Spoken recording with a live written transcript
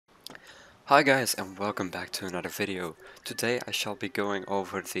Hi guys and welcome back to another video. Today I shall be going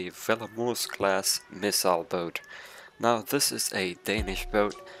over the Willemoes-class missile boat. Now this is a Danish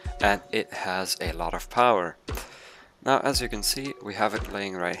boat and it has a lot of power. Now as you can see we have it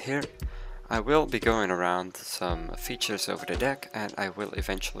laying right here. I will be going around some features over the deck and I will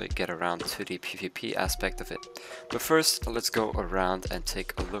eventually get around to the PvP aspect of it. But first let's go around and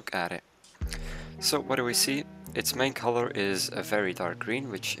take a look at it. So what do we see? Its main color is a very dark green,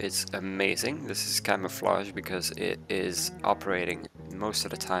 which is amazing. This is camouflage because it is operating most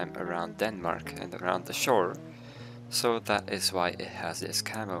of the time around Denmark and around the shore. So that is why it has this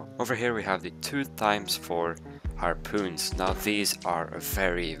camo. Over here we have the 2x4 harpoons. Now these are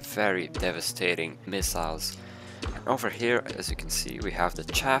very devastating missiles. And over here, as you can see, we have the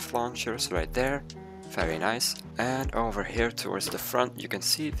chaff launchers right there. Very nice. And over here towards the front you can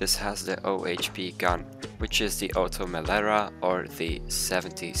see this has the OHP gun, which is the Auto Melera or the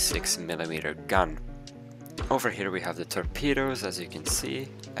 76mm gun. Over here we have the torpedoes, as you can see,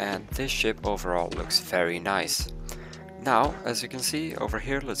 and this ship overall looks very nice. Now as you can see over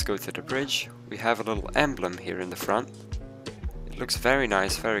here, let's go to the bridge. We have a little emblem here in the front. It looks very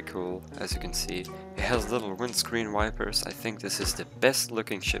nice, very cool. As you can see, it has little windscreen wipers. I think this is the best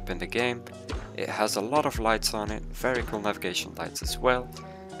looking ship in the game. It has a lot of lights on it, very cool navigation lights as well,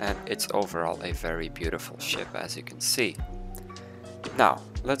 and it's overall a very beautiful ship, as you can see. Now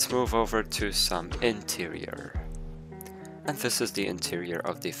let's move over to some interior. And this is the interior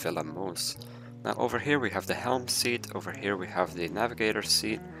of the Willemoes. Now over here we have the helm seat, over here we have the navigator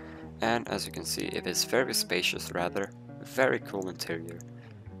seat, and as you can see it is very spacious, rather. Very cool interior,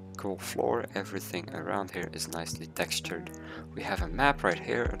 cool floor, everything around here is nicely textured. We have a map right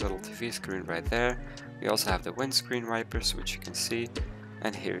here, a little TV screen right there. We also have the windscreen wipers, which you can see,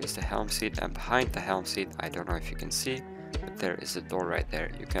 and here is the helm seat, and behind the helm seat, I don't know if you can see, but there is a door right there.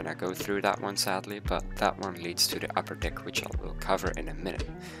 You cannot go through that one sadly, but that one leads to the upper deck, which I will cover in a minute.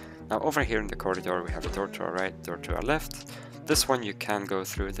 Now over here in the corridor we have a door to our right, door to our left. This one you can go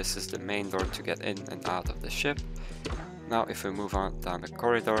through. This is the main door to get in and out of the ship. Now if we move on down the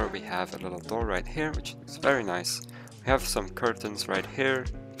corridor, we have a little door right here, which looks very nice. We have some curtains right here,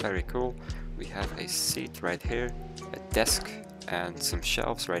 very cool. We have a seat right here, a desk and some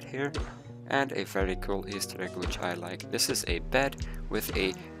shelves right here, and a very cool Easter egg which I like. This is a bed with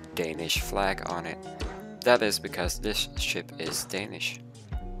a Danish flag on it. That is because this ship is Danish.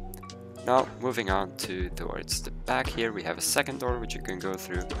 Now moving on towards the back here, we have a second door which you can go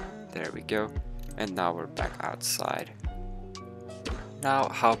through. There we go. And now we're back outside. Now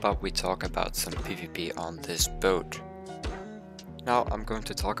how about we talk about some PvP on this boat. Now I'm going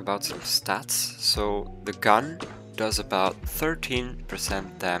to talk about some stats. So the gun does about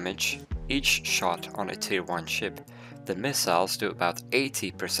 13% damage each shot on a tier 1 ship. The missiles do about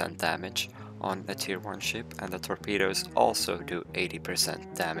 80% damage on a tier 1 ship, and the torpedoes also do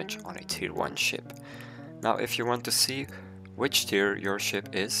 80% damage on a tier 1 ship. Now if you want to see which tier your ship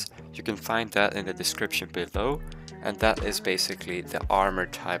is, you can find that in the description below, and that is basically the armor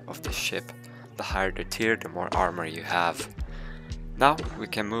type of the ship. The higher the tier, the more armor you have. Now we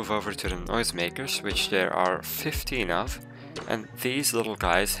can move over to the noisemakers, which there are 15 of, and these little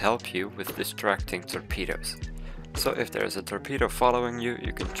guys help you with distracting torpedoes. So if there is a torpedo following you,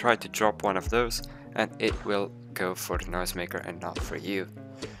 you can try to drop one of those and it will go for the noisemaker and not for you.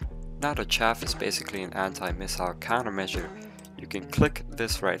 Now the chaff is basically an anti-missile countermeasure. You can click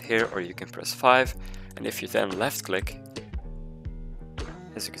this right here, or you can press 5, and if you then left click,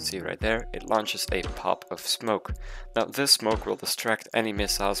 as you can see right there, it launches a pop of smoke. Now this smoke will distract any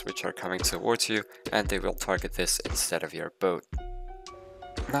missiles which are coming towards you, and they will target this instead of your boat.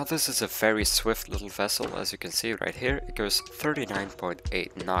 Now this is a very swift little vessel, as you can see right here. It goes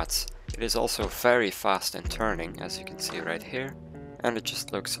 39.8 knots. It is also very fast in turning, as you can see right here, and it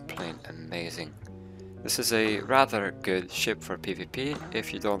just looks plain amazing. This is a rather good ship for PvP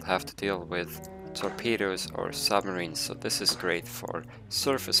if you don't have to deal with torpedoes or submarines, so this is great for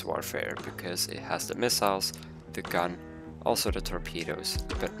surface warfare because it has the missiles, the gun, also the torpedoes,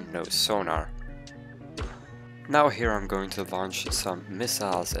 but no sonar. Now here I'm going to launch some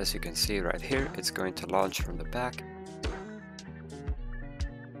missiles. As you can see right here, it's going to launch from the back.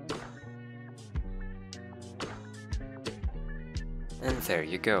 And there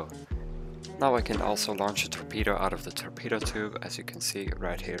you go. Now I can also launch a torpedo out of the torpedo tube, as you can see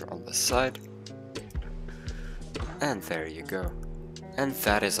right here on the side. And there you go. And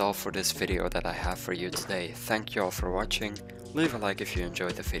that is all for this video that I have for you today. Thank you all for watching. Leave a like if you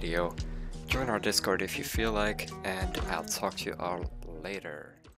enjoyed the video. Join our Discord if you feel like, and I'll talk to you all later.